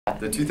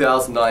The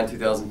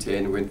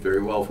 2009-2010 went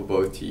very well for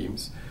both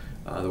teams.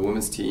 The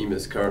women's team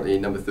is currently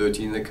number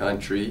 13 in the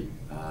country.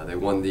 They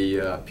won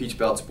the Peach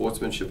Belt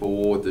Sportsmanship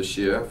Award this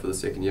year for the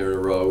second year in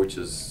a row, which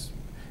is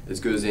as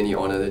good as any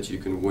honor that you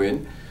can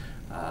win.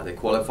 They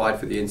qualified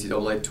for the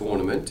NCAA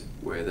tournament,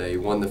 where they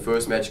won the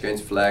first match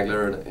against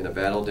Flagler in a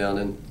battle down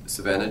in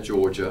Savannah,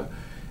 Georgia.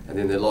 And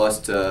then they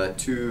lost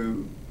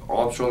to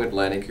Armstrong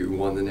Atlantic, who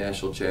won the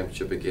national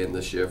championship again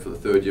this year for the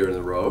third year in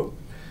a row.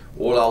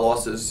 All our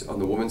losses on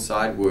the women's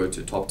side were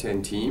to top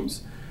 10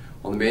 teams.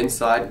 On the men's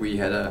side, we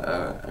had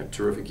a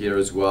terrific year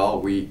as well.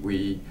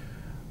 We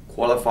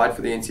qualified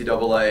for the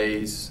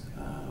NCAAs.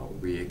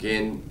 We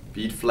again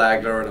beat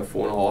Flagler in a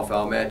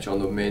 4.5-hour match on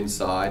the men's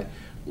side.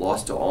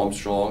 Lost to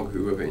Armstrong,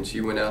 who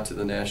eventually went out to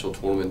the national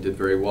tournament, did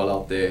very well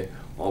out there.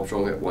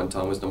 Armstrong at one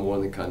time was number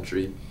 1 in the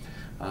country.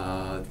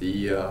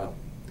 The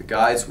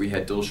guys, we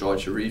had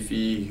Dilshad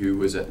Sharifi, who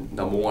was at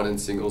number 1 in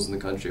singles in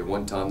the country at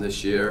one time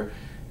this year,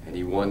 and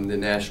he won the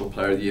National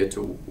Player of the Year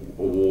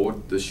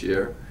award this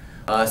year.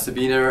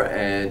 Sabina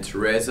and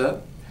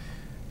Teresa,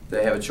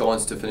 they have a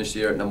chance to finish the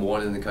year at number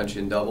 1 in the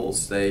country in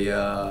doubles. They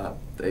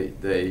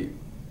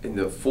in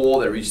the fall,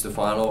 they reached the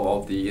final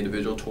of the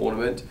individual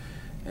tournament,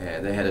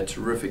 and they had a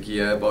terrific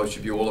year. Both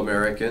should be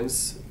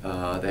All-Americans.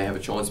 They have a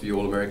chance to be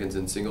All-Americans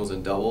in singles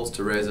and doubles.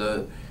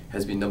 Teresa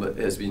has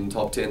been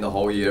top 10 the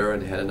whole year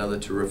and had another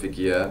terrific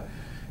year,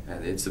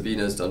 and then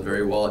Sabina's done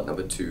very well at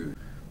number 2.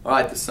 All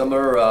right, this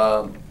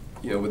summer,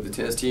 with the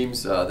tennis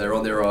teams, they're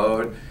on their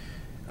own.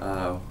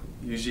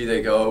 Usually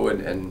they go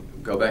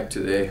and go back to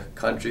their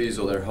countries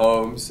or their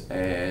homes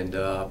and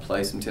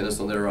play some tennis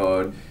on their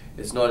own.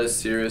 It's not as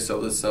serious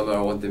over the summer.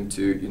 I want them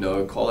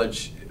to,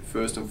 college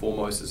first and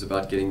foremost is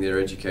about getting their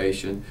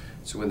education.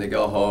 So when they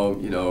go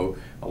home,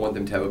 I want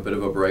them to have a bit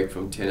of a break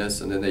from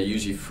tennis, and then they're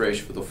usually fresh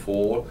for the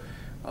fall.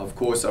 Of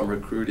course, I'm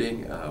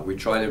recruiting. We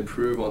try and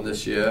improve on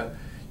this year.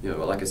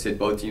 Like I said,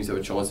 both teams have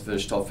a chance to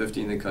finish top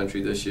 15 in the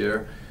country this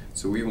year.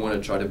 So we want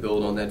to try to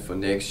build on that for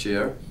next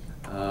year.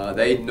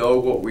 They know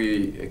what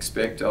we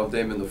expect of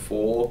them in the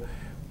fall,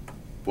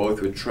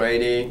 both with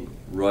training,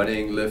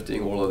 running,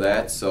 lifting, all of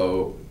that.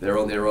 So they're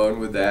on their own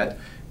with that.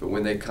 But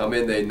when they come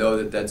in, they know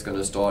that that's going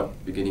to start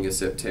beginning of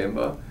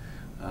September.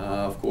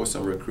 Of course,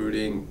 I'm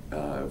recruiting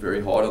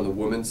very hard on the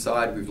women's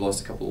side. We've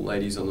lost a couple of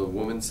ladies on the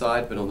women's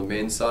side, but on the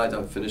men's side,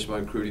 I've finished my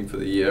recruiting for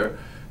the year.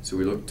 So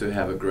we look to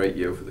have a great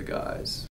year for the guys.